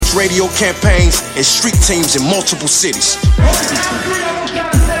radio campaigns, and street teams in multiple cities.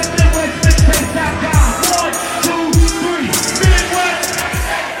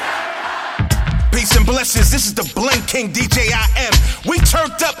 Peace and blessings, this is the Blink King DJ I Am. We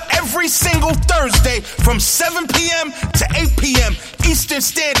turned up every single Thursday from 7 p.m. to 8 p.m. Eastern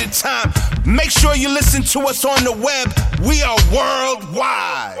Standard Time. Make sure you listen to us on the web. We are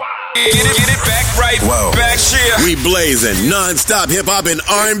worldwide. Get it back right. Whoa. Back here. We blazing non-stop hip-hop and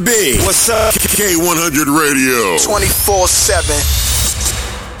R&B. What's up? K100 Radio. 24/7.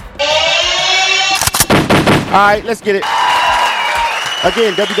 All right, let's get it.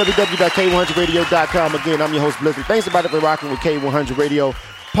 Again, www.k100radio.com. Again, I'm your host, Blizzard. Thanks about it for rocking with K100 Radio.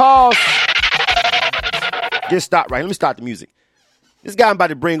 Pause. Just stop right. Let me start the music. This guy I'm about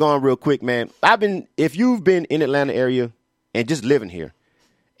to bring on real quick, man. If you've been in Atlanta area and just living here,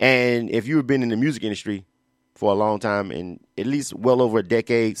 and if you've been in the music industry for a long time, and at least well over a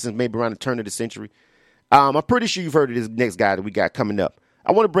decade, since maybe around the turn of the century, I'm pretty sure you've heard of this next guy that we got coming up.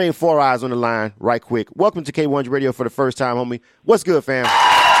 I want to bring Four Eyes on the line right quick. Welcome to K100 Radio for the first time, homie. What's good, fam?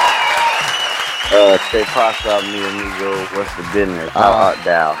 Stay prosper, me amigo. What's the business? How art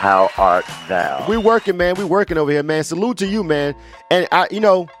thou? How art thou? We working, man. We working over here, man. Salute to you, man. And I'm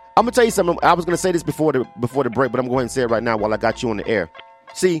gonna tell you something. I was gonna say this before the break, but I'm going to go ahead and say it right now while I got you on the air.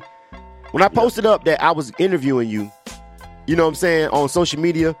 See, when I posted up that I was interviewing you, you know what I'm saying, on social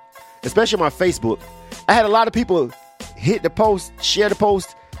media, especially on my Facebook, I had a lot of people hit the post, share the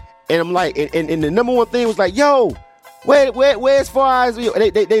post, and I'm like, and the number one thing was like, yo, where's Four Eyes?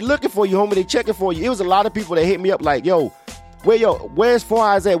 They looking for you, homie. They checking for you. It was a lot of people that hit me up like, where's Four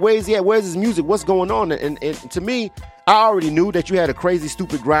Eyes at? Where's he at? Where's his music? What's going on? And to me, I already knew that you had a crazy,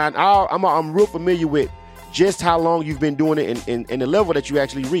 stupid grind. I'm real familiar with just how long you've been doing it and the level that you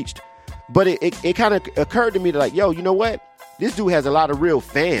actually reached. But it kind of occurred to me that like, yo, you know what? This dude has a lot of real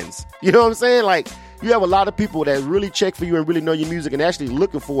fans. You know what I'm saying? Like, you have a lot of people that really check for you and really know your music and actually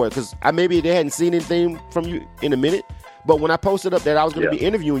looking for it, because maybe they hadn't seen anything from you in a minute. But when I posted up that I was going to be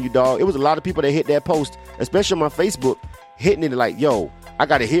interviewing you, dog, it was a lot of people that hit that post, especially on my Facebook, hitting it like, yo, I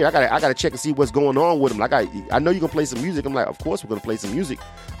got to hear, I got to check and see what's going on with him. Like, I know you're going to play some music. I'm like, of course we're going to play some music.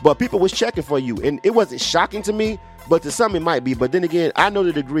 But people was checking for you, and it wasn't shocking to me, but to some it might be. But then again, I know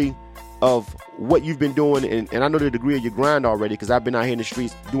the degree of what you've been doing, and I know the degree of your grind already, because I've been out here in the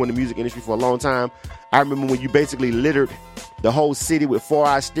streets doing the music industry for a long time. I remember when you basically littered the whole city with Four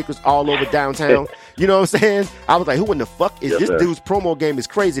Eyes stickers all over downtown. You know what I'm saying? I was like, who in the fuck is this dude's promo game is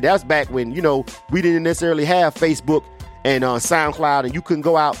crazy. That was back when, we didn't necessarily have Facebook and SoundCloud, and you couldn't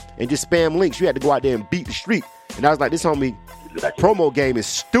go out and just spam links. You had to go out there and beat the street. And I was like, this homie promo game is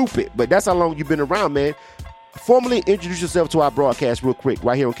stupid. But that's how long you've been around, man. Formally introduce yourself to our broadcast real quick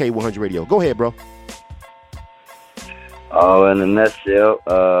right here on K100 Radio. Go ahead, bro. Oh, in a nutshell,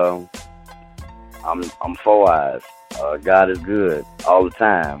 I'm Four Eyes. God is good all the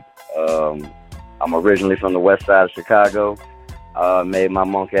time. I'm originally from the west side of Chicago. Made my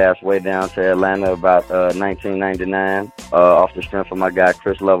monk ass way down to Atlanta about 1999 off the strength of my guy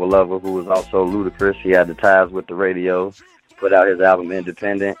Chris Lover, who was also Ludacris. He had the ties with the radio, put out his album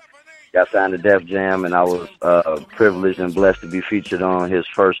Independent. Got signed to Def Jam, and I was privileged and blessed to be featured on his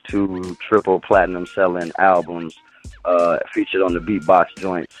first 2 triple platinum selling albums, featured on the beatbox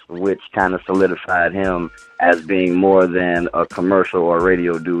joints, which kind of solidified him as being more than a commercial or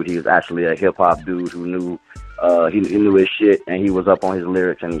radio dude. He was actually a hip hop dude who knew he knew his shit, and he was up on his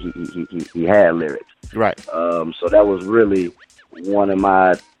lyrics, and he had lyrics. Right. So that was really one of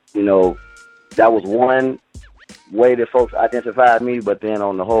my, that was one way that folks identified me, but then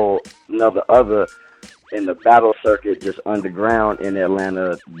on the whole, other in the battle circuit, just underground in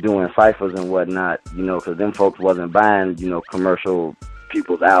Atlanta, doing ciphers and whatnot, because them folks wasn't buying, commercial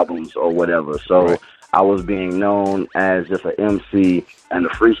people's albums or whatever. So I was being known as just an MC and a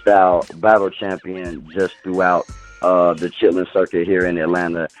freestyle battle champion just throughout the chitlin circuit here in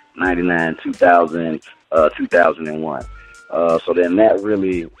Atlanta, 99, 2000, 2001. So then that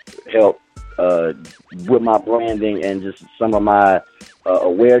really helped with my branding and just some of my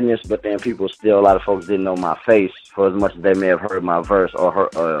awareness, but then a lot of folks didn't know my face for as much as they may have heard my verse or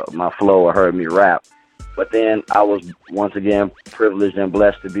heard my flow or heard me rap. But then I was once again privileged and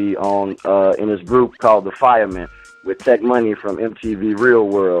blessed to be on in this group called The Firemen with Tech Money from MTV Real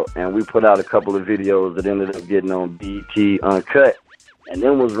World, and we put out a couple of videos that ended up getting on BET Uncut, and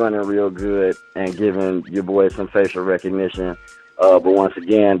then was running real good and giving your boy some facial recognition. But once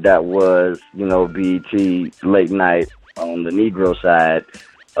again, that was, BET late night on the Negro side.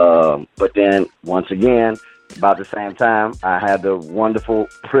 But then, once again, about the same time, I had the wonderful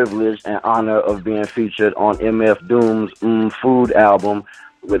privilege and honor of being featured on MF Doom's Food album,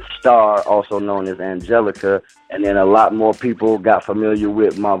 Star, also known as Angelica, and then a lot more people got familiar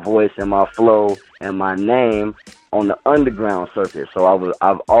with my voice and my flow and my name on the underground circuit. So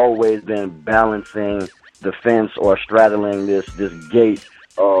I've always been balancing the fence or straddling this gate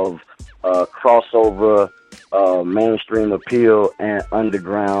of crossover, mainstream appeal, and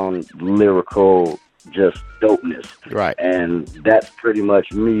underground lyrical just dopeness. Right. And that's pretty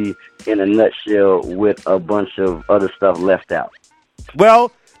much me in a nutshell, with a bunch of other stuff left out.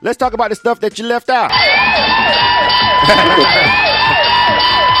 Well, let's talk about the stuff that you left out.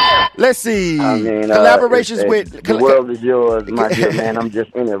 Let's see. I mean, collaborations with... The world is yours, my dear man. I'm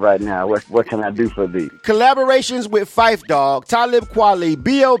just in it right now. What can I do for thee? Collaborations with Phife Dawg, Talib Kweli,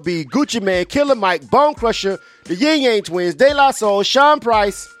 B.O.B., Gucci Mane, Killer Mike, Bone Crusher, the Yin Yang Twins, De La Soul, Sean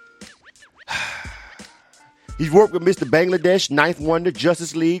Price. He's worked with Mr. Bangladesh, Ninth Wonder,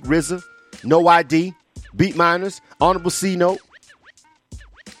 Justice League, RZA, No ID, Beat Miners, Honorable C Note.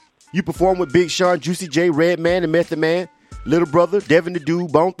 You perform with Big Sean, Juicy J, Redman, and Method Man, Little Brother, Devin the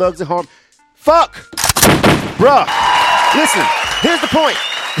Dude, Bone Thugs and Harmony. Fuck! Bruh. Listen, here's the point.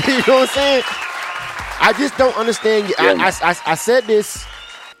 You know what I'm saying? I just don't understand. I said this,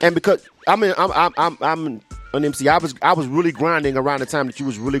 and because I'm an MC. I was really grinding around the time that you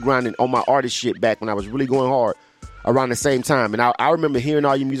was really grinding on my artist shit back when I was really going hard around the same time. And I remember hearing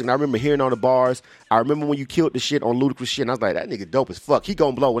all your music, and I remember hearing all the bars. I remember when you killed the shit on Ludacris shit, and I was like, that nigga dope as fuck. He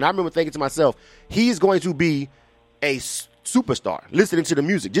gonna blow. And I remember thinking to myself, he's going to be a superstar listening to the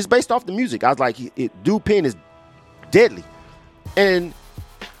music. Just based off the music, I was like, Dude Pen is deadly. And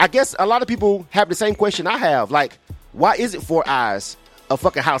I guess a lot of people have the same question I have. Like, why is it Four Eyes a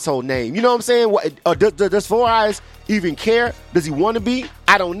fucking household name? You know what I'm saying? Does Four Eyes even care? Does he want to be?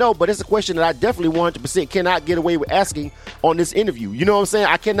 I don't know, but it's a question that I definitely 100% cannot get away with asking on this interview. You know what I'm saying?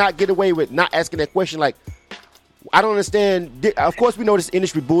 I cannot get away with not asking that question. Like, I don't understand. Of course, we know this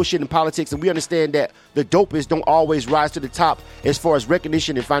industry bullshit and politics, and we understand that the dopest don't always rise to the top as far as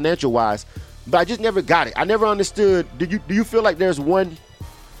recognition and financial wise. But I just never got it. I never understood. Do you feel like there's one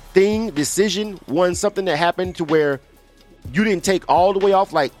decision, something that happened to where you didn't take all the way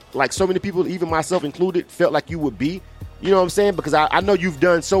off like so many people, even myself included, felt like you would be? You know what I'm saying? Because I know you've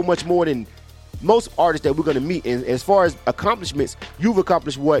done so much more than most artists that we're going to meet. And as far as accomplishments, you've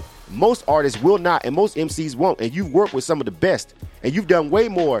accomplished what most artists will not and most MCs won't. And you've worked with some of the best. And you've done way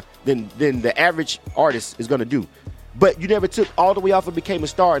more than the average artist is going to do. But you never took all the way off and became a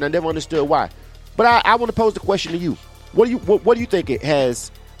star, and I never understood why. But I want to pose the question to you. What do you think it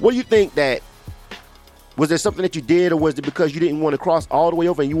has? What do you think that... Was there something that you did, or was it because you didn't want to cross all the way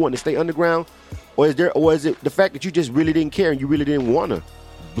over and you wanted to stay underground? Or is it the fact that you just really didn't care and you really didn't want to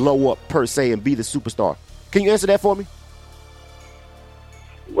blow up per se and be the superstar? Can you answer that for me?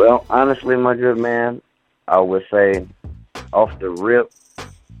 Well, honestly, my good man, I would say off the rip,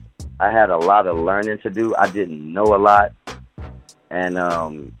 I had a lot of learning to do. I didn't know a lot.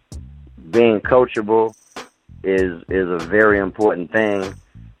 And being coachable is a very important thing.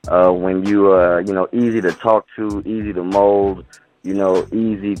 When you easy to talk to, easy to mold,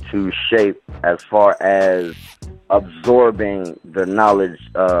 easy to shape as far as absorbing the knowledge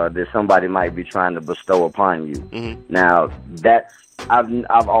that somebody might be trying to bestow upon you. Mm-hmm. Now,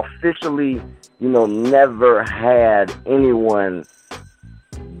 I've officially, never had anyone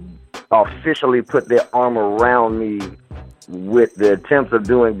officially put their arm around me with the attempts of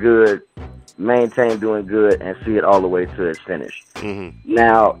doing good, maintain doing good, and see it all the way to its finish. Mm-hmm.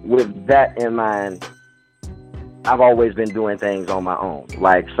 Now, with that in mind, I've always been doing things on my own.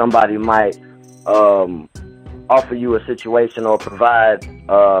 Like, somebody might offer you a situation or provide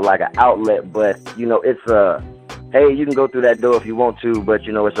like an outlet, but it's hey, you can go through that door if you want to, but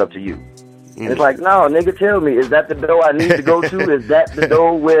it's up to you. Mm-hmm. It's like, no, nigga, tell me, is that the door I need to go to? Is that the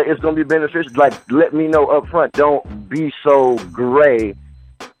door where it's going to be beneficial? Like, let me know up front. Don't be so gray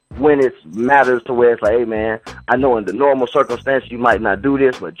when it matters to where it's like, hey, man, I know in the normal circumstance you might not do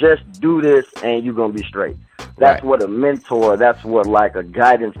this, but just do this and you're going to be straight. That's right. What a mentor, that's what like a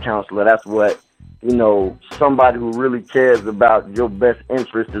guidance counselor, that's what, somebody who really cares about your best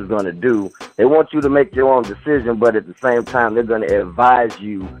interest is going to do. They want you to make your own decision, but at the same time, they're going to advise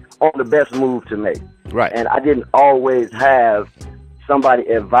you on the best move to make. Right. And I didn't always have somebody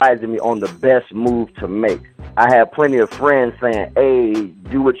advising me on the best move to make. I had plenty of friends saying, hey,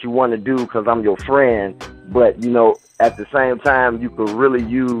 do what you want to do because I'm your friend. But, at the same time, you could really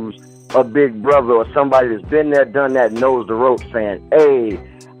use a big brother or somebody that's been there, done that, knows the ropes saying, hey,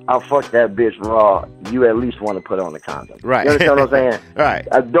 I'll fuck that bitch raw. You at least want to put on the condom. Right. You understand what I'm saying?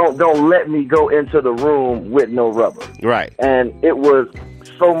 Right. Don't let me go into the room with no rubber. Right. And it was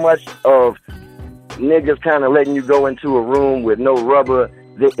so much of niggas kind of letting you go into a room with no rubber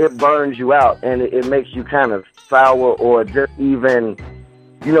it burns you out, and it makes you kind of sour, or just even,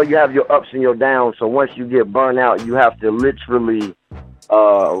 you know, you have your ups and your downs. So once you get burned out, you have to literally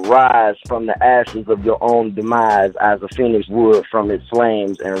rise from the ashes of your own demise as a phoenix would from its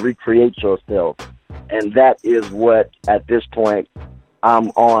flames and recreate yourself. And that is what, at this point, I'm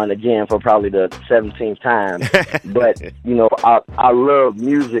on again for probably the 17th time. But, you know, I love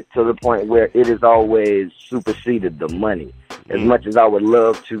music to the point where it has always superseded the money. As much as I would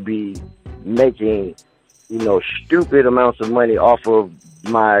love to be making, you know, stupid amounts of money off of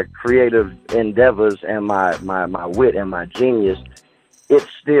my creative endeavors and my wit and my genius, it's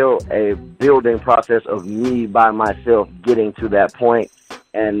still a building process of me by myself getting to that point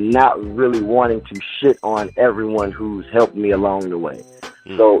and not really wanting to shit on everyone who's helped me along the way.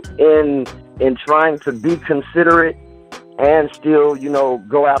 So in trying to be considerate and still, you know,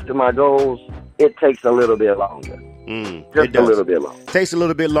 go after my goals, it takes a little bit longer. Just a little bit longer. Takes a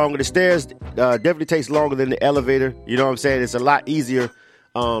little bit longer. The stairs definitely takes longer than the elevator. You know what I'm saying? It's a lot easier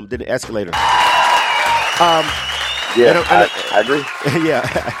than the escalator. I agree. Yeah,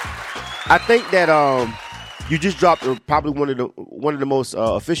 I think that you just dropped probably one of the most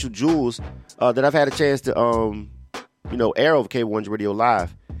official jewels that I've had a chance to you know, air over K1's Radio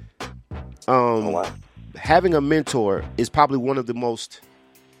Live. Wow. Having a mentor is probably one of the most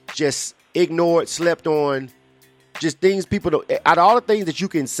just ignored, slept on, just things people don't. Out of all the things that you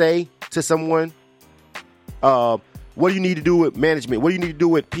can say to someone, what do you need to do with management? What do you need to do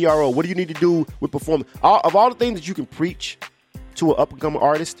with PRO? What do you need to do with performance? Of all the things that you can preach to an up-and-coming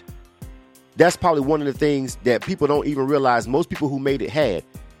artist, that's probably one of the things that people don't even realize most people who made it had,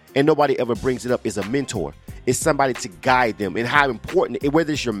 and nobody ever brings it up, is a mentor. It's somebody to guide them, and how important,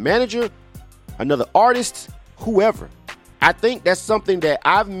 whether it's your manager, another artist, whoever. I think that's something that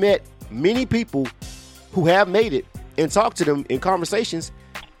I've met many people who have made it and talked to them in conversations,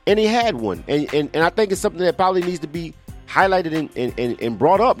 and he had one. And I think it's something that probably needs to be highlighted and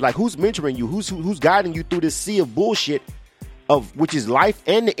brought up. Like, who's mentoring you? Who's guiding you through this sea of bullshit of which is life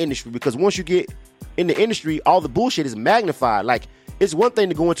and the industry? Because once you get in the industry, all the bullshit is magnified. Like, it's one thing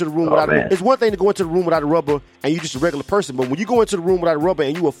to go into the room without a rubber and you're just a regular person. But when you go into the room without a rubber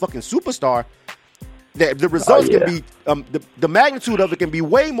and you a fucking superstar, the results can be the magnitude of it can be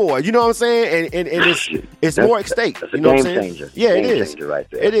way more. You know what I'm saying? And it's more at stake. That's you know what I'm saying? changer. Yeah, Game it is. changer right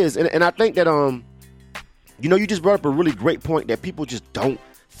there. It is. And I think that you know, you just brought up a really great point that people just don't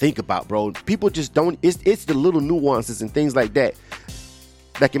think about, bro. People just don't. It's the little nuances and things like that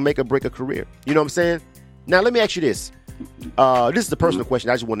that can make or break a career. You know what I'm saying? Now let me ask you this. This is a personal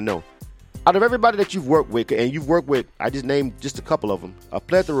question. I just want to know. Out of everybody that you've worked with, and you've worked with, I just named just a couple of them, a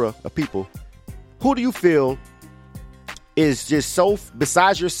plethora of people, who do you feel is just so,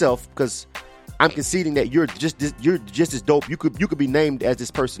 besides yourself, because I'm conceding that you're just as dope. You could be named as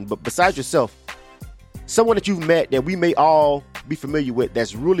this person, but besides yourself, someone that you've met that we may all be familiar with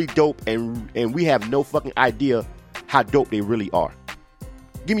that's really dope, and we have no fucking idea how dope they really are.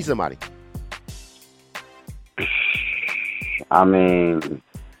 Give me somebody. I mean,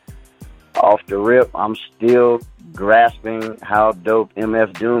 off the rip, I'm still grasping how dope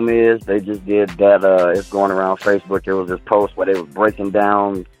MF Doom is. They just did that, it's going around Facebook. There was this post where they were breaking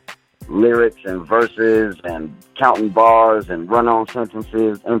down lyrics and verses and counting bars and run-on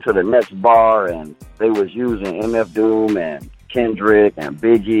sentences into the next bar, and they was using MF Doom and Kendrick and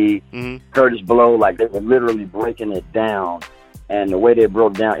Biggie, Curtis Blow, like they were literally breaking it down. And the way they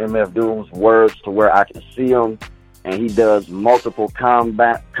broke down MF Doom's words to where I can see them, and he does multiple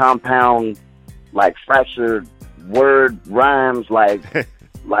compound, like fractured word rhymes, like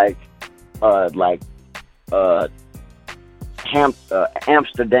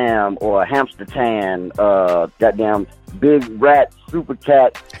Amsterdam or Hamstertan, goddamn big rat, super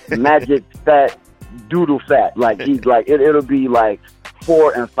cat, magic fat, doodle fat. Like he's like it'll be like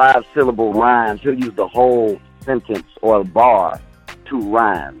 4 and 5 syllable rhymes. He'll use the whole sentence or bar to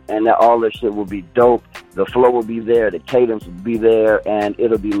rhyme, and that all this shit will be dope. The flow will be there, the cadence will be there, and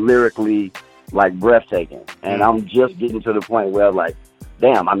it'll be lyrically like breathtaking. And I'm just getting to the point where like,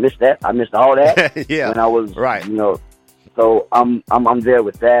 damn, I missed that. I missed all that. Yeah, when I was right. You know, so I'm there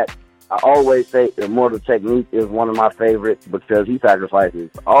with that. I always say Immortal Technique is one of my favorites because he sacrifices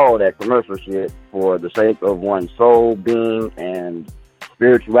all that commercial shit for the sake of one's soul, being, and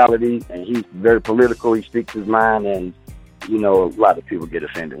spirituality. And he's very political. He speaks his mind, and you know, a lot of people get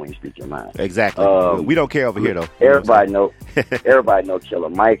offended when you speak your mind. Exactly. We don't care over here, though. Everybody know Killer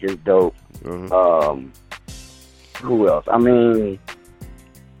Mike is dope. Who else? I mean,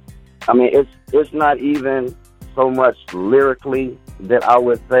 it's not even so much lyrically that I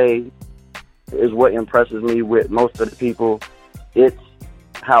would say is what impresses me with most of the people. It's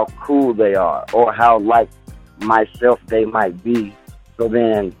how cool they are or how like myself they might be. So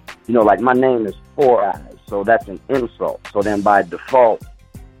then, you know, like my name is Four Eyes, so that's an insult. So then by default,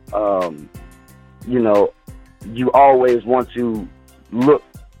 you know, you always want to look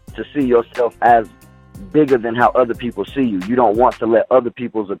to see yourself as bigger than how other people see you. You don't want to let other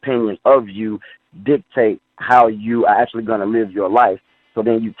people's opinion of you dictate how you are actually going to live your life. So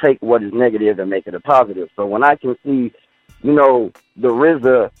then you take what is negative and make it a positive. So when I can see, you know, the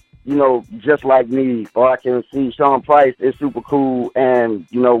RZA, you know, just like me, or I can see Sean Price is super cool and,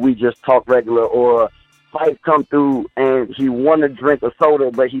 you know, we just talk regular, or Price come through and he want to drink a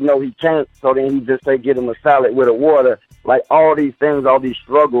soda, but he know he can't. So then he just say, get him a salad with a water. Like all these things, all these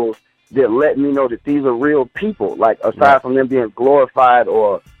struggles that let me know that these are real people. Like aside from them being glorified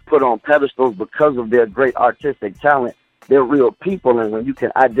or put on pedestals because of their great artistic talent, they're real people. And when you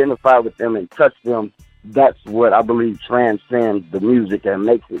can identify with them and touch them, that's what I believe transcends the music and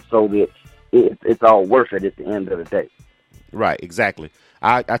makes it so that it's all worth it at the end of the day. Right, exactly.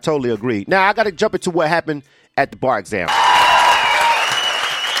 I totally agree. Now, I got to jump into what happened at the bar exam.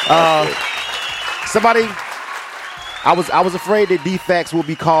 Somebody, I was afraid that defects will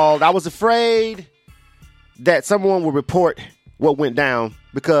be called. I was afraid that someone would report what went down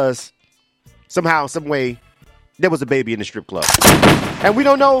because somehow, some way, there was a baby in the strip club. And we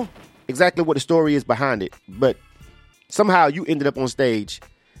don't know exactly what the story is behind it, but somehow you ended up on stage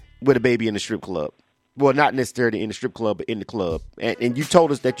with a baby in the strip club. Well, not necessarily in the strip club, but in the club. And you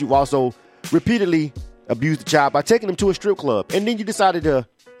told us that you also repeatedly abused the child by taking him to a strip club. And then you decided to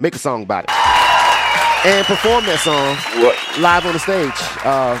make a song about it and perform that song live on the stage,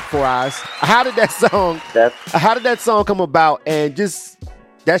 Four Eyes. How did that song come about? And just,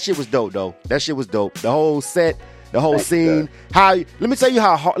 that shit was dope, though. That shit was dope. The whole set, the whole scene. Let me tell you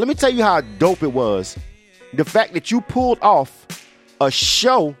how dope it was. The fact that you pulled off a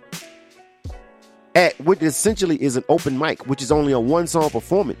show at what essentially is an open mic, which is only a one-song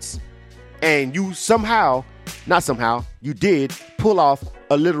performance. And you you did pull off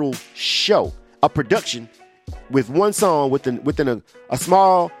a literal show, a production with one song within a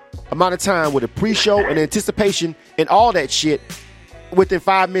small amount of time with a pre-show and anticipation and all that shit within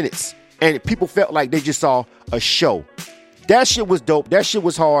 5 minutes. And people felt like they just saw a show. That shit was dope. That shit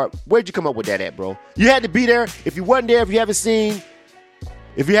was hard. Where'd you come up with that at, bro? You had to be there. If you wasn't there, if you haven't seen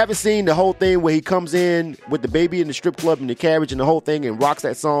the whole thing where he comes in with the baby in the strip club and the carriage and the whole thing and rocks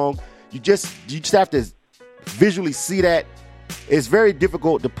that song, you just have to visually see that. It's very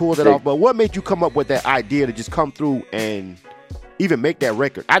difficult to pull that off. But what made you come up with that idea to just come through and even make that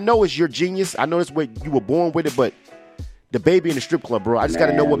record? I know it's your genius. I know it's what you were born with it, but the baby in the strip club, bro, I just got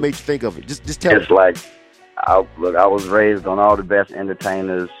to know what made you think of it. Just tell me. It's like, I was raised on all the best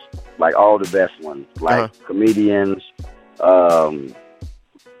entertainers, like all the best ones, like comedians,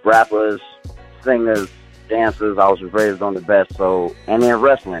 rappers, singers, dancers. I was raised on the best. So, and then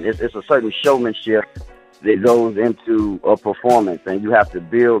wrestling, it's a certain showmanship that goes into a performance, and you have to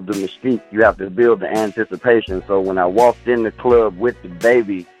build the mystique. You have to build the anticipation. So when I walked in the club with the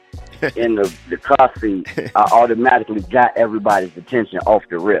baby in the car seat, I automatically got everybody's attention off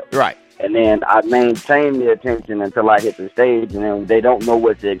the rip. Right. And then I maintain the attention until I hit the stage, and then they don't know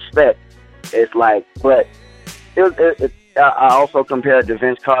what to expect. It's like, but I also compared to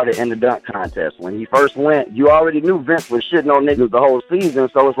Vince Carter in the dunk contest. When he first went, you already knew Vince was shitting on niggas the whole season,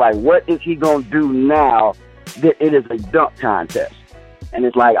 so it's like, what is he going to do now that it is a dunk contest? And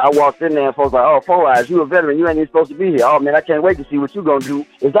it's like, I walked in there and folks like, oh, Four Eyes, you a veteran, you ain't even supposed to be here. Oh, man, I can't wait to see what you going to do.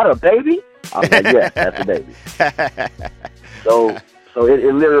 Is that a baby? I was like, yeah, that's a baby. So it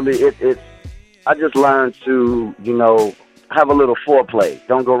literally, I just learned to, you know, have a little foreplay.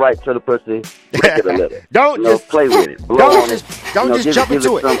 Don't go right to the pussy. Lick it a little. Don't just play with it. Don't just jump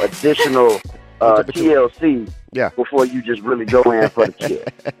into it. Give it some additional TLC before you just really go in for the kill.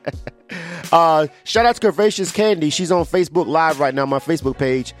 Shout out to Curvaceous Candy. She's on Facebook Live right now, my Facebook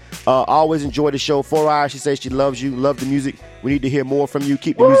page. Always enjoy the show. 4 Eyes. She says she loves you, love the music. We need to hear more from you.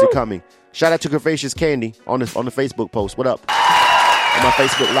 Keep the music coming. Shout out to Curvaceous Candy on the Facebook post. What up? On my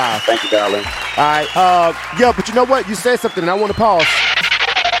Facebook Live. Thank you, darling. All right. But you know what? You said something, and I want to pause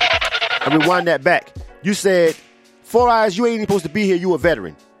and rewind that back. You said, 4 Eyes, you ain't even supposed to be here. You a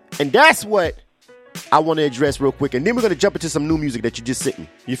veteran. And that's what I want to address real quick. And then we're going to jump into some new music that you just sent me.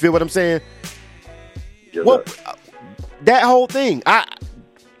 You feel what I'm saying? Yes, that whole thing.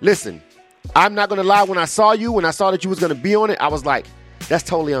 Listen, I'm not going to lie. When I saw that you was going to be on it, I was like, that's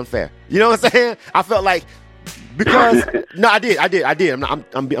totally unfair. You know what I'm saying? I felt like, because no, I did.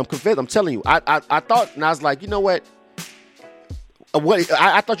 I'm confessed. I'm telling you. I thought, and I was like, you know what?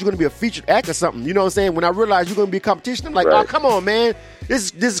 I thought you were going to be a featured act or something. You know what I'm saying? When I realized you're going to be a competition, I'm like, oh, come on, man.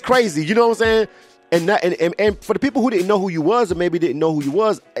 This is crazy. You know what I'm saying? And for the people who didn't know who you was or maybe didn't know who you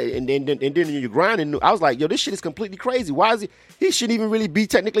was and then you're grinding, I was like, yo, this shit is completely crazy. Why is he shouldn't even really be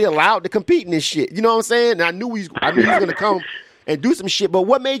technically allowed to compete in this shit. You know what I'm saying? And I knew he was going to come and do some shit. But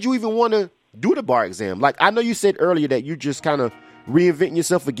what made you even want to do the bar exam? Like, I know you said earlier that you just kind of reinventing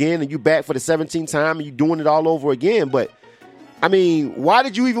yourself again and you back for the 17th time and you doing it all over again. But I mean, why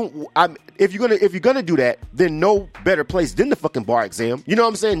did you even? If you're gonna do that, then no better place than the fucking bar exam. You know what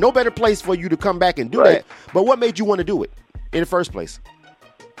I'm saying? No better place for you to come back and do that. But what made you want to do it in the first place?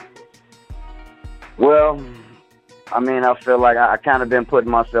 Well, I mean, I feel like I kind of been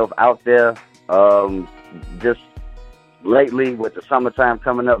putting myself out there just lately with the summertime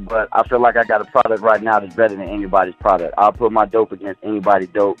coming up. But I feel like I got a product right now that's better than anybody's product. I'll put my dope against anybody's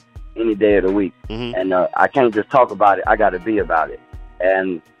dope any day of the week. Mm-hmm. And I can't just talk about it. I got to be about it.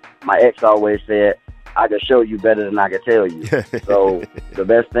 And my ex always said, I can show you better than I can tell you. So the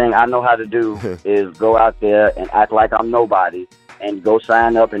best thing I know how to do is go out there and act like I'm nobody and go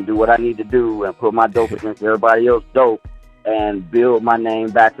sign up and do what I need to do and put my dope against everybody else's dope and build my name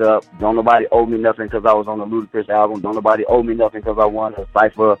back up. Don't nobody owe me nothing because I was on the Ludacris album. Don't nobody owe me nothing because I won a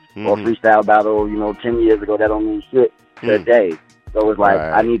cypher or freestyle battle, 10 years ago. That don't mean shit today. So it's like,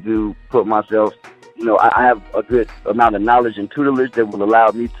 I need to put myself, I have a good amount of knowledge and tutelage that will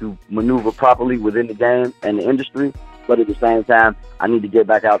allow me to maneuver properly within the game and the industry. But at the same time, I need to get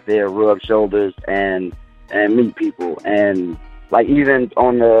back out there, rub shoulders, and meet people. And like even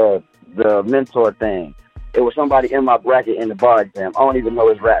on the mentor thing, it was somebody in my bracket in the bar exam. I don't even know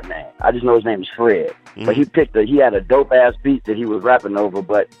his rap name. I just know his name is Fred. Mm-hmm. But he had a dope-ass beat that he was rapping over,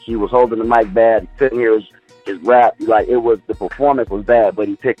 but he was holding the mic bad. He couldn't hear his rap. Like, the performance was bad, but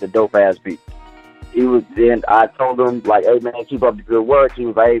he picked a dope-ass beat. Then I told him, like, hey, man, keep up the good work. He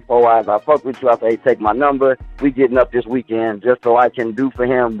was like, hey, 4 Eyes, I fuck with you. I said, hey, take my number. We getting up this weekend just so I can do for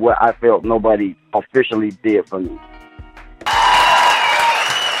him what I felt nobody officially did for me.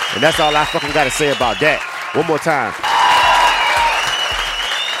 And that's all I fucking got to say about that. One more time.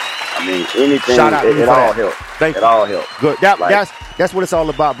 I mean, anything, shout out it all helps. Thank you. It all helps. Good. That's what it's all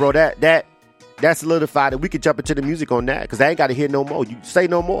about, bro. That solidified that we could jump into the music on that because I ain't got to hear no more. You say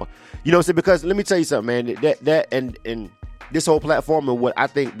no more. You know what I'm saying? Because let me tell you something, man. That and this whole platform and what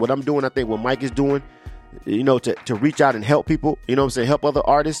I'm doing, I think what Mike is doing, to reach out and help people. You know what I'm saying? Help other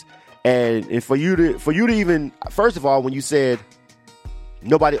artists. And for you to even, first of all, when you said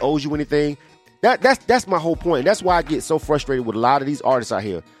nobody owes you anything, that's my whole point. That's why I get so frustrated with a lot of these artists out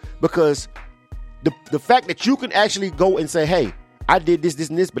here, because the fact that you can actually go and say, hey, I did this,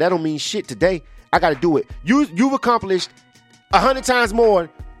 and this, but that don't mean shit today. I got to do it. You've accomplished 100 times more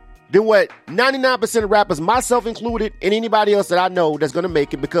than what 99% of rappers, myself included, and anybody else that I know that's going to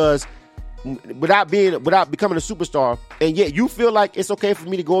make it, because without becoming a superstar, and yet you feel like it's okay for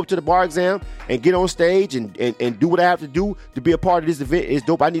me to go up to the bar exam and get on stage and do what I have to do to be a part of this event is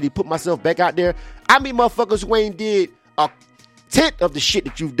dope. I need to put myself back out there. I mean, motherfuckers who ain't did a tenth of the shit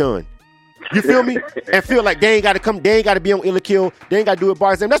that you've done. You feel me? And feel like they ain't got to come, they ain't got to be on Illa Kill, they ain't got to do a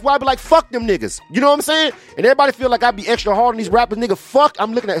bar exam. That's why I be like, fuck them niggas. You know what I'm saying? And everybody feel like I be extra hard on these rappers. Nigga, fuck,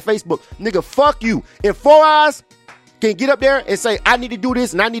 I'm looking at Facebook. Nigga, fuck you. If 4 Eyes can get up there and say, I need to do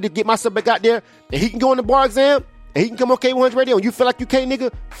this and I need to get myself back out there, and he can go on the bar exam and he can come on K100 Radio and you feel like you can't,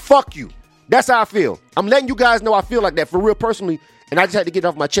 nigga, fuck you. That's how I feel. I'm letting you guys know I feel like that for real personally, and I just had to get it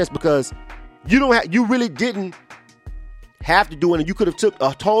off my chest because you really didn't have to do it, and you could have took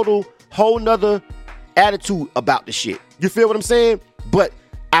a total whole nother attitude about the shit. You feel what I'm saying? But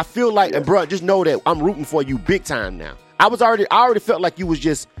I feel like, and bro, just know that I'm rooting for you big time now. I already felt like you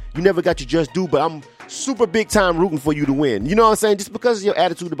never got your just due, but I'm super big time rooting for you to win. You know what I'm saying? Just because of your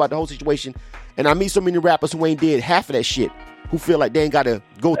attitude about the whole situation. And I meet so many rappers who ain't did half of that shit, who feel like they ain't got to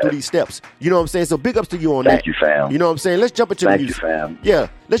go through these steps. You know what I'm saying? So big ups to you on that. Thank you, fam. You know what I'm saying? Let's jump into the music. Thank you, fam. Yeah,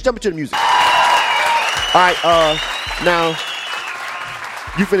 let's jump into the music. All right, now,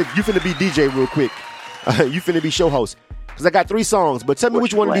 you finna be DJ real quick. You finna be show host. Because I got 3 songs, but tell me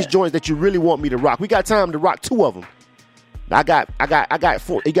which one of these joints that you really want me to rock. We got time to rock 2 of them. I got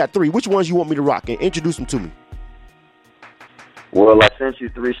 4. You got 3. Which ones you want me to rock? And introduce them to me. Well, I sent you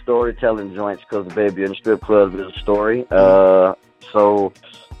 3 storytelling joints because the baby in the strip club is a story. So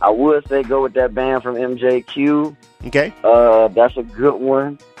I would say go with that band from MJQ. Okay. That's a good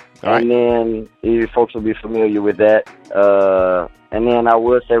one. All right. And then you folks will be familiar with that. And then I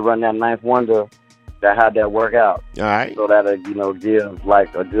would say run that Ninth Wonder. How'd that work out? All right. So that'll, give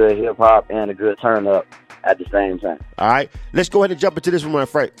like a good hip hop and a good turn up at the same time. All right. Let's go ahead and jump into this one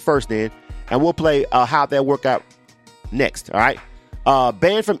first then. And we'll play How'd That Work Out next. All right.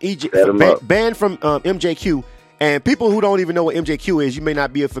 Banned from banned from MJQ. And people who don't even know what MJQ is, you may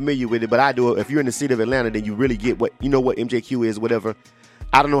not be familiar with it, but I do. If you're in the city of Atlanta, then you really get what MJQ is, whatever.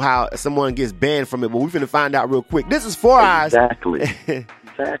 I don't know how someone gets banned from it, but we're finna find out real quick. This is 4 Eyes.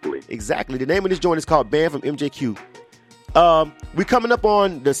 Exactly. The name of this joint is called Banned from MJQ. We coming up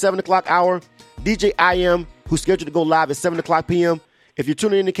on the 7 o'clock hour. DJ IM, who's scheduled to go live at 7 o'clock p.m. If you're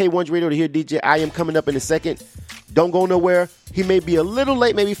tuning in to K1's Radio to hear DJ IM coming up in a second, don't go nowhere. He may be a little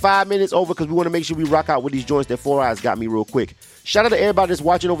late, maybe 5 minutes over, because we want to make sure we rock out with these joints that 4 Eyes got me real quick. Shout out to everybody that's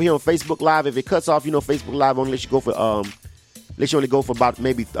watching over here on Facebook Live. If it cuts off, Facebook Live only lets you only go for about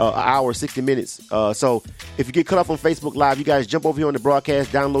maybe an hour, 60 minutes. So if you get cut off on Facebook Live, you guys jump over here on the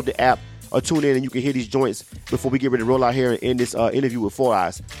broadcast, download the app, or tune in and you can hear these joints before we get ready to roll out here and end this interview with 4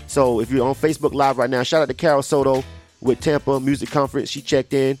 Eyes. So if you're on Facebook Live right now, shout out to Carol Soto with Tampa Music Conference. She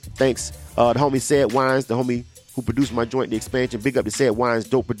checked in. Thanks. The homie Said Wines, the homie who produced my joint, The Expansion. Big up to Said Wines,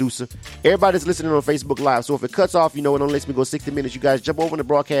 dope producer. Everybody's listening on Facebook Live. So if it cuts off, it only lets me go 60 minutes. You guys jump over on the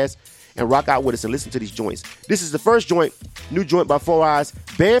broadcast and rock out with us and listen to these joints. This is the first joint, new joint by 4 Eyes,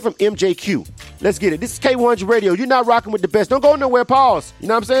 banned from MJQ. Let's get it. This is K100 Radio. You're not rocking with the best. Don't go nowhere. Pause. You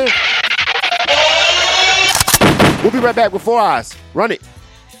know what I'm saying? We'll be right back with 4 Eyes. Run it.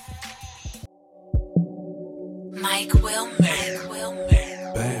 Mike Wilmer.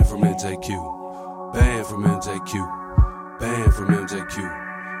 Banned from MJQ. Banned from MJQ. Banned from MJQ.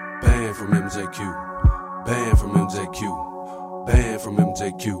 Banned from MJQ. Banned from MJQ. Banned from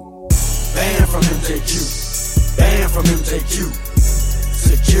MJQ. Banned from MJQ. Banned from MJQ.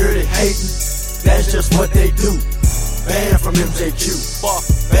 Security hating, that's just what they do. Banned from MJQ.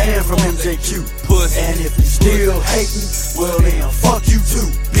 Banned from MJQ. Pussy. And if you still hating, well then fuck you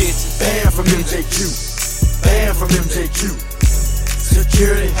too. Bitch. Banned from MJQ. Banned from MJQ.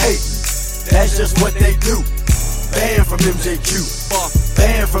 Security hating, that's just what they do. Banned from MJQ.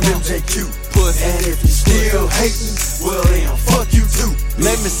 Banned from MJQ. And if you still hating, well then fuck you too.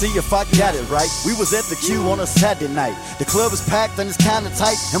 Let me see if I got it right. We was at the Q on a Saturday night. The club is packed and it's kinda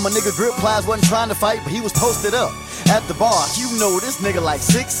tight. And my nigga Grip Plies wasn't trying to fight, but he was posted up at the bar. You know this nigga like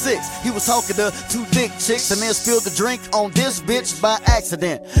 6'6". He was talking to 2 thick chicks and then spilled the drink on this bitch by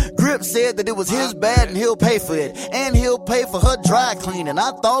accident. Grip said that it was his bad and he'll pay for it. And he'll pay for her dry cleaning.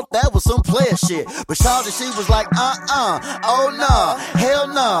 I thought that was some player shit. But shawty, she was like, oh nah, hell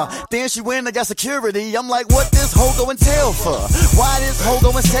nah. Then she went and got security. I'm like, what this hoe go and tell for? Why this hoe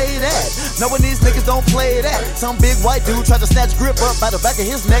go and say that? Knowing these niggas don't play that. Some big white dude tried to snatch Grip up by the back of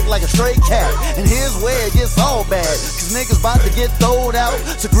his neck like a stray cat. And here's where it gets all bad, cause niggas about to get throwed out.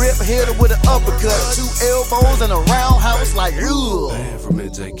 So Grip hit her with an uppercut, 2 elbows and a roundhouse like, ugh. Banned from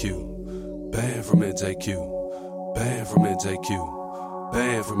MJQ. Banned from MJQ. Banned from MJQ.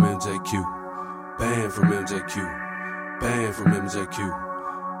 Banned from MJQ. Banned from MJQ. Banned from MJQ.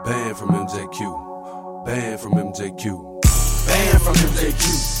 Banned from MJQ. Banned from MJQ. Banned from MJQ.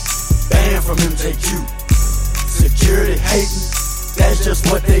 Banned from MJQ. Security hating, that's just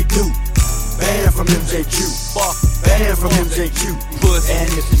what they do. Banned from MJQ. Banned from MJQ. And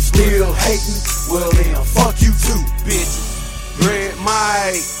if you still hating, well then fuck you too. Bitch. Red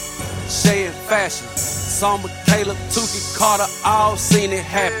Mike. Shay in fashion. Summer, Caleb, Tukey, Carter, all seen it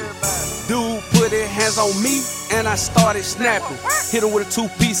happen. Dude put his hands on me and I started snapping. Hit him with a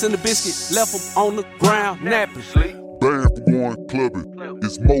 2-piece and a biscuit, left him on the ground napping. Banned for going clubbing,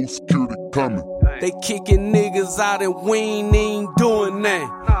 it's more security coming. They kicking niggas out and we ain't even doing that.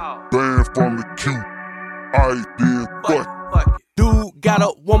 Banned from the Q, I did fuck it. Dude got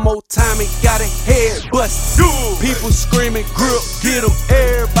up one more time and got a head bust. People screaming, Grip, get him,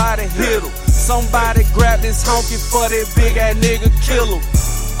 everybody hit him. Somebody grab this honky for that big ass nigga, kill him.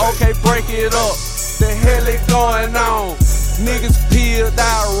 Okay, break it up. The hell is going on? Niggas peeled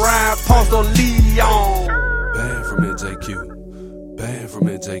out, Ryan Ponce on Leon. Banned from MJQ. Banned from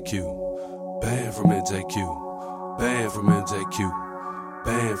MJQ. Banned from MJQ. Banned from MJQ.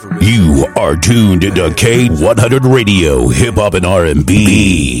 Banned from MJQ. You are tuned into K100 Radio, Hip Hop and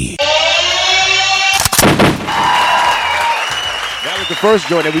R&B. That was the first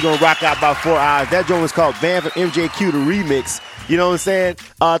joint that we're going to rock out by 4 Eyes. That joint was called Banned from MJQ, the remix. You know what I'm saying?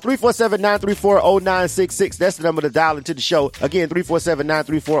 347-934-0966. That's the number to dial into the show. Again,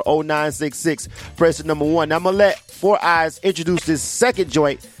 347-934-0966. Press the number 1. Now, I'm going to let 4 Eyes introduce this second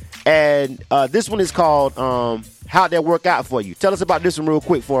joint. And this one is called How'd That Work Out For You? Tell us about this one real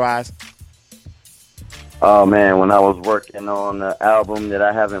quick, 4 Eyes. Oh, man, when I was working on the album that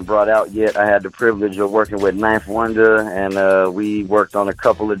I haven't brought out yet, I had the privilege of working with Ninth Wonder, and we worked on a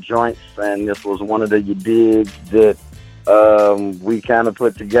couple of joints, and this was one of the You Digs that we kind of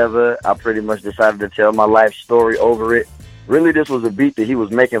put together. I pretty much decided to tell my life story over it, really this was a beat that he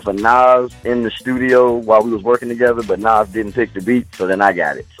was making for Nas in the studio while we was working together, but Nas didn't pick the beat, so then I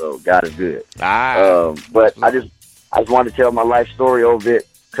got it. So God is good. But I just wanted to tell my life story over it,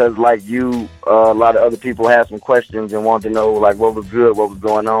 because like you, a lot of other people had some questions and wanted to know like what was good, what was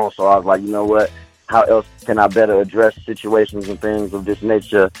going on. So I was like, you know what? How else can I better address situations and things of this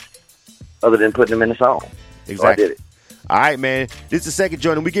nature other than putting them in a song? Exactly. So I did it. All right, man. This is the second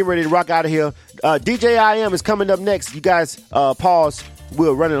joint, and we get ready to rock out of here. DJ IM is coming up next. You guys pause.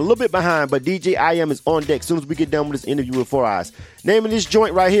 We're running a little bit behind, but DJ IM is on deck as soon as we get done with this interview with 4 Eyes. Name of this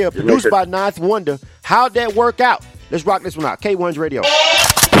joint right here, produced by Ninth Wonder. How'd that work out? Let's rock this one out. K1's Radio. 4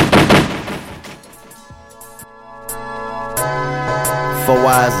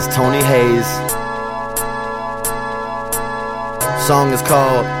 Eyes is Tony Hayes. Song is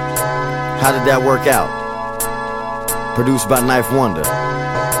called How Did That Work Out? Produced by Ninth Wonder.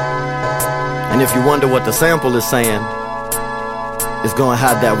 And if you wonder what the sample is saying, it's going,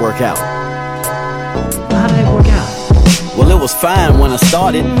 how'd that work out? How did that work out? Well, it was fine when I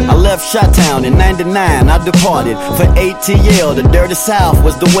started. I left Chi-Town in 99, I departed for ATL. The Dirty South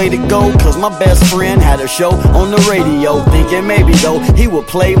was the way to go, cause my best friend had a show on the radio. Thinking maybe though he would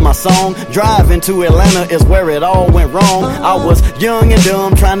play my song. Driving to Atlanta is where it all went wrong. I was young and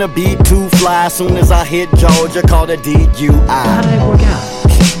dumb, trying to be too fly. Soon as I hit Georgia, called a DUI. How did that work out?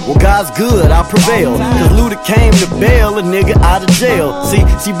 Well, God's good, I prevailed, cause Luda came to bail a nigga out of jail.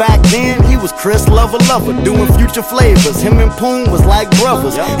 See, back then, he was Chris Lover, doing Future flavors. Him and Poon was like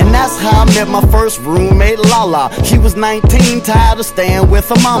brothers. And that's how I met my first roommate, Lala. She was 19, tired of staying with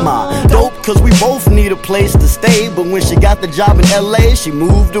her mama. Dope, cause we both need a place to stay. But when she got the job in LA, she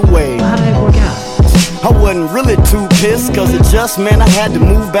moved away. How did that work out? I wasn't really too pissed, cause it just meant I had to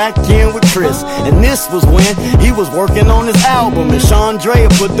move back in with Chris. And this was when he was working on his album, and Sean Drea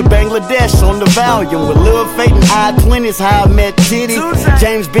put the Bangladesh on the volume. With Lil Fate and I-20's how I met Titty.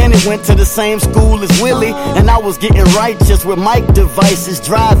 James Bennett went to the same school as Willie, and I was getting righteous with mic devices,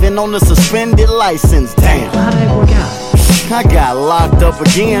 driving on a suspended license. Damn. How did that work out? I got locked up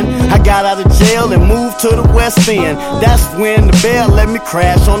again. I got out of jail and moved to the West End. That's when the bear let me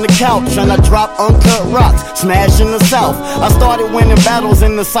crash on the couch, and I dropped Uncut Rocks, smashing the South. I started winning battles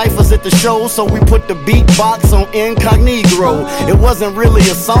in the ciphers at the show, so we put the beatbox on Incognito. It wasn't really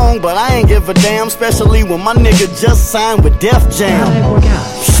a song, but I ain't give a damn, especially when my nigga just signed with Def Jam.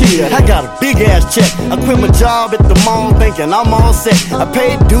 Shit, I got a big ass check. I quit my job at the mall thinking I'm all set. I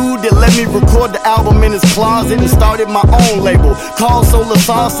paid dude that let me record the album in his closet and started my own label called Solar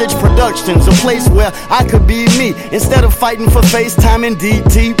Sausage Productions, a place where I could be me instead of fighting for FaceTime and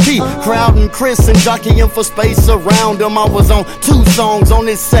DTP. Crowding Chris and jockeying for space around him. I was on 2 songs on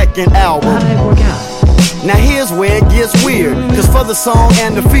his second album. How did that work out? Now here's where it gets weird, cause for the song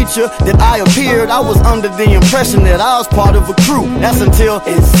and the feature that I appeared, I was under the impression that I was part of a crew. That's until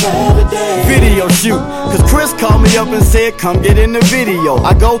it's Saturday video shoot, cause Chris called me up and said come get in the video.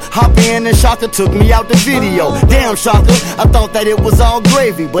 I go hop in and Shaka took me out the video. Damn Shaka, I thought that it was all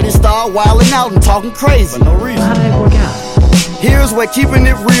gravy, but it started wilding out and talking crazy for no reason. How did that work out? Here's where keeping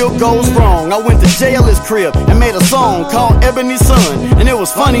it real goes wrong. I went to JL's crib and made a song called Ebony Sun. And it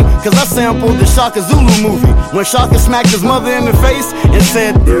was funny, cause I sampled the Shaka Zulu movie, when Shaka smacked his mother in the face and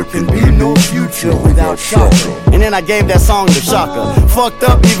said, there can be no future without Shaka. And then I gave that song to Shaka. Fucked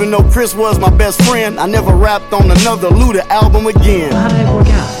up, even though Chris was my best friend, I never rapped on another Luda album again. How did that work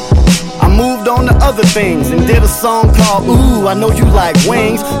out? I moved on to other things and did a song called Ooh, I Know You Like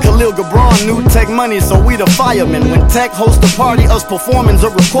Wings. Khalil Gibran knew Tech Money, so we the firemen. When Tech host a party, us performing's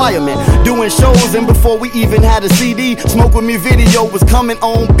a requirement. Doing shows, and before we even had a CD, Smoke With Me video was coming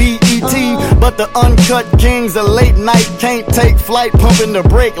on BET. But the Uncut Kings of late night can't take flight, pumping the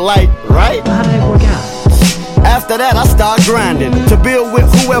brake light, right? How did that work out? After that, I started grinding to build with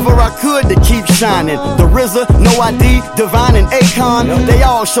whoever I could to keep shining. The RZA, No ID, Divine, and Akon, they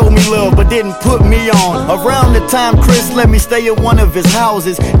all showed me love but didn't put me on. Around the time Chris let me stay at one of his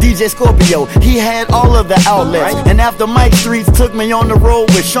houses, DJ Scorpio, he had all of the outlets. And after Mike Streets took me on the road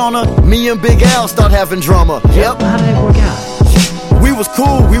with Shauna, me and Big Al start having drama. Yep. How did that work out? We was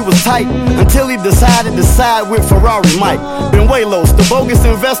cool, we was tight, until he decided to side with Ferrari Mike. Benuelos, the bogus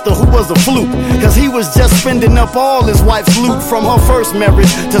investor who was a fluke, cause he was just spending up all his wife's loot from her first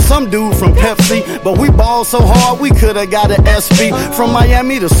marriage to some dude from Pepsi. But we balled so hard we coulda got an SP. From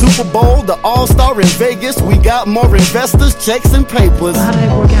Miami to Super Bowl, the All-Star in Vegas, we got more investors, checks, and papers. How did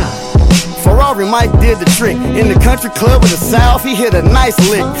that work out? Ferrari Mike did the trick. In the country club in the South, he hit a nice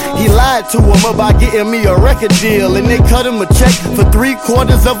lick. He lied to him about getting me a record deal, and they cut him a check for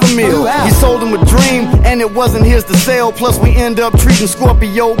 $750,000. He sold him a dream, and it wasn't his to sell. Plus, we end up treating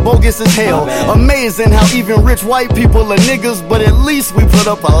Scorpio bogus as hell. Amazing how even rich white people are niggas, but at least we put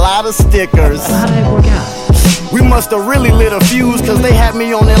up a lot of stickers. How did it work out? We must have really lit a fuse, cause they had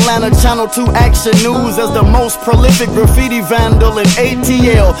me on Atlanta Channel 2 Action News as the most prolific graffiti vandal in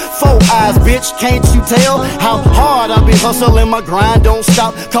ATL. 4 eyes, bitch, can't you tell how hard I be hustling? My grind don't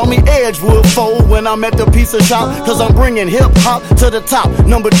stop. Call me Edgewood 4 when I'm at the pizza shop, cause I'm bringing hip hop to the top.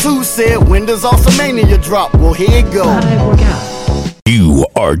 Number 2 said, when does Awesomania drop? Well, here it go. How did it work out? You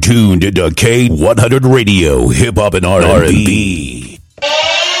are tuned into K100 Radio, Hip Hop and R&B.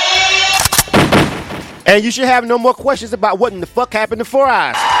 And you should have no more questions about what in the fuck happened to Four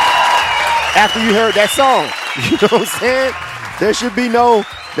Eyes after you heard that song. You know what I'm saying? There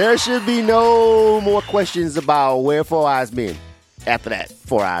should be no more questions about where Four Eyes been after that.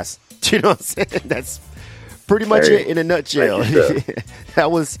 Four Eyes. You know what I'm saying? That's pretty much it in a nutshell.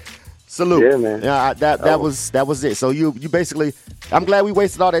 That was salute. Yeah, man. That was it. So you basically, I'm glad we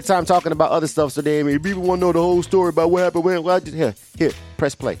wasted all that time talking about other stuff. So then if people want to know the whole story about what happened, well, here,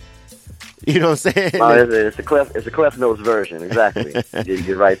 press play. You know what I'm saying? Oh, it's a Cliff Notes version, exactly. You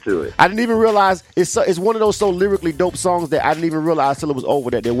get right to it. I didn't even realize it's one of those so lyrically dope songs that I didn't even realize till it was over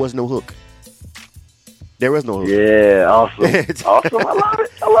that there was no hook. There was no hook. Yeah, awesome. Awesome. I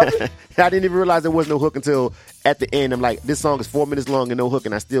love it. I didn't even realize there was no hook until at the end. I'm like, this song is 4 minutes long and no hook,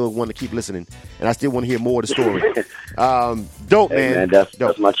 and I still want to keep listening, and I still want to hear more of the story. Dope, hey, man.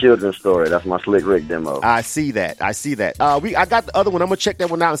 That's my children's story. That's my Slick Rick demo. I see that. I got the other one. I'm gonna check that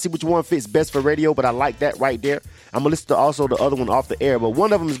one out and see which one fits best for radio. But I like that right there. I'm gonna listen to also the other one off the air. But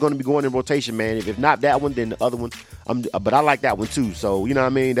one of them is going to be going in rotation, man. If not that one, then the other one. But I like that one too. So you know what I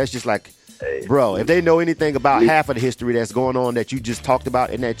mean? That's just like. Hey, bro, if they know anything about half of the history that's going on that you just talked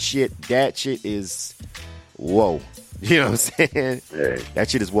about and that shit is whoa. You know what I'm saying? Hey, that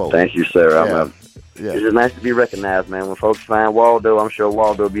shit is whoa. Thank you, sir. Yeah. It's just nice to be recognized, man. When folks find Waldo, I'm sure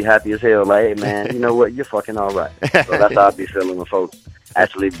Waldo will be happy as hell. Like, hey, man, you know what? You're fucking all right. So that's how I be feeling when folks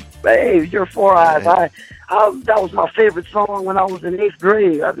actually, hey, you're Four Eyes. That was my favorite song when I was in 8th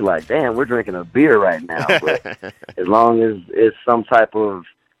grade. I'd be like, damn, we're drinking a beer right now. But as long as it's some type of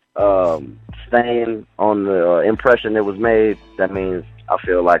stain on the impression that was made, that means I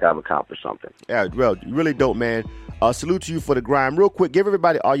feel like I've accomplished something. Yeah, well, really dope, man. Salute to you for the grind. Real quick, give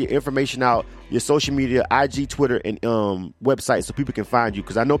everybody all your information out, your social media, IG, Twitter, and website so people can find you.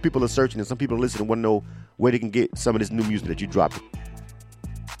 Because I know people are searching and some people are listening and want to know where they can get some of this new music that you dropped.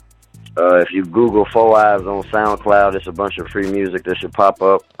 If you Google Four Eyes on SoundCloud, it's a bunch of free music that should pop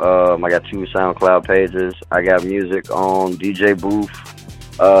up. I got 2 SoundCloud pages. I got music on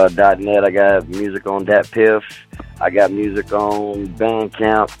DJBooth.net. I got music on DatPiff. I got music on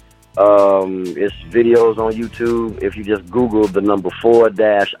Bandcamp. It's videos on YouTube. If you just Google the number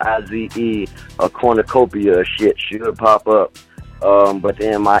 4-IZE, a cornucopia of shit should pop up. But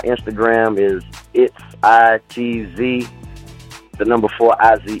then my Instagram is ITZ, the number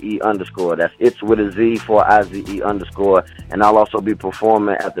 4IZE _. That's it's with a Z 4IZE _. And I'll also be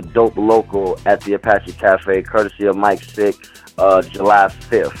performing at the Dope Local at the Apache Cafe, courtesy of Mike Sick, July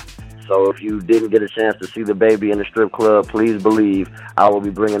 5th. So if you didn't get a chance to see the baby in the strip club, please believe I will be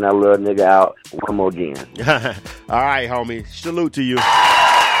bringing that little nigga out one more again. All right, homie. Salute to you.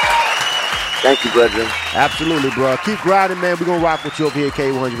 Thank you, brethren. Absolutely, bro. Keep grinding, man. We're going to rock with you over here at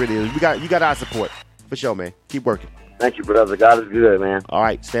K100 Radio. You got our support. For sure, man. Keep working. Thank you, brother. God is good, man. All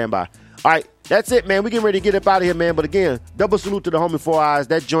right, stand by. All right, that's it, man. We getting ready to get up out of here, man. But again, double salute to the homie Four Eyes.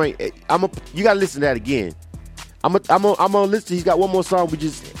 That joint, you got to listen to that again. I'm gonna listen. He's got one more song. We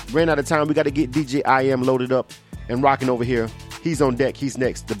just ran out of time. We got to get DJ IM loaded up and rocking over here. He's on deck. He's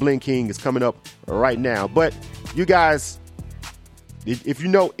next. The Bling King is coming up right now. But you guys, if you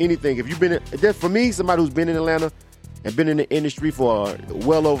know anything, if you've been for me, somebody who's been in Atlanta and been in the industry for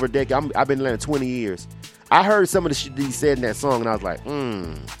well over a decade. I've been in Atlanta 20 years. I heard some of the shit that he said in that song, and I was like,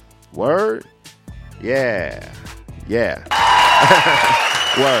 word, yeah,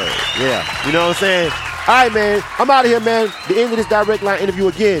 word, yeah. You know what I'm saying? All right, man. I'm out of here, man. The end of this direct line interview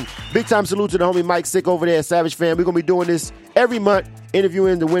again. Big time salute to the homie Mike Sick over there at Savage Fam. We're going to be doing this every month,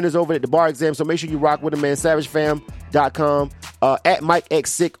 interviewing the winners over at the bar exam. So make sure you rock with him, man. SavageFam.com. At Mike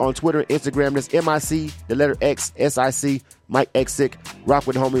X Sick on Twitter and Instagram. That's MIC, the letter X, SIC, Mike X Sick. Rock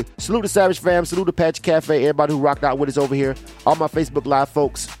with the homie. Salute to Savage Fam. Salute to Patch Cafe. Everybody who rocked out with us over here. All my Facebook Live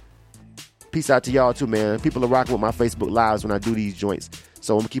folks. Peace out to y'all too, man. People are rocking with my Facebook Lives when I do these joints.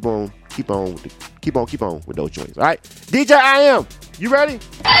 So I'm going to keep on keep on with those joints. All right, DJ I Am, you ready? Of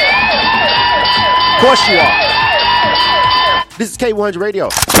course you are. This is K100 Radio.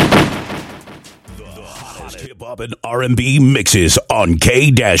 Hip hop and R&B mixes on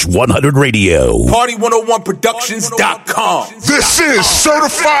K-100 Radio. Party101productions.com. This is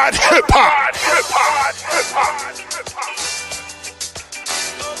certified hip hop.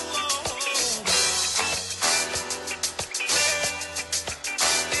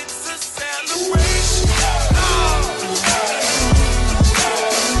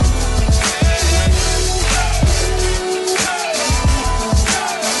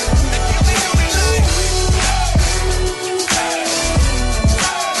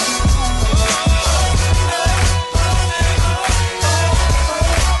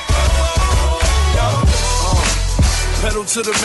 To the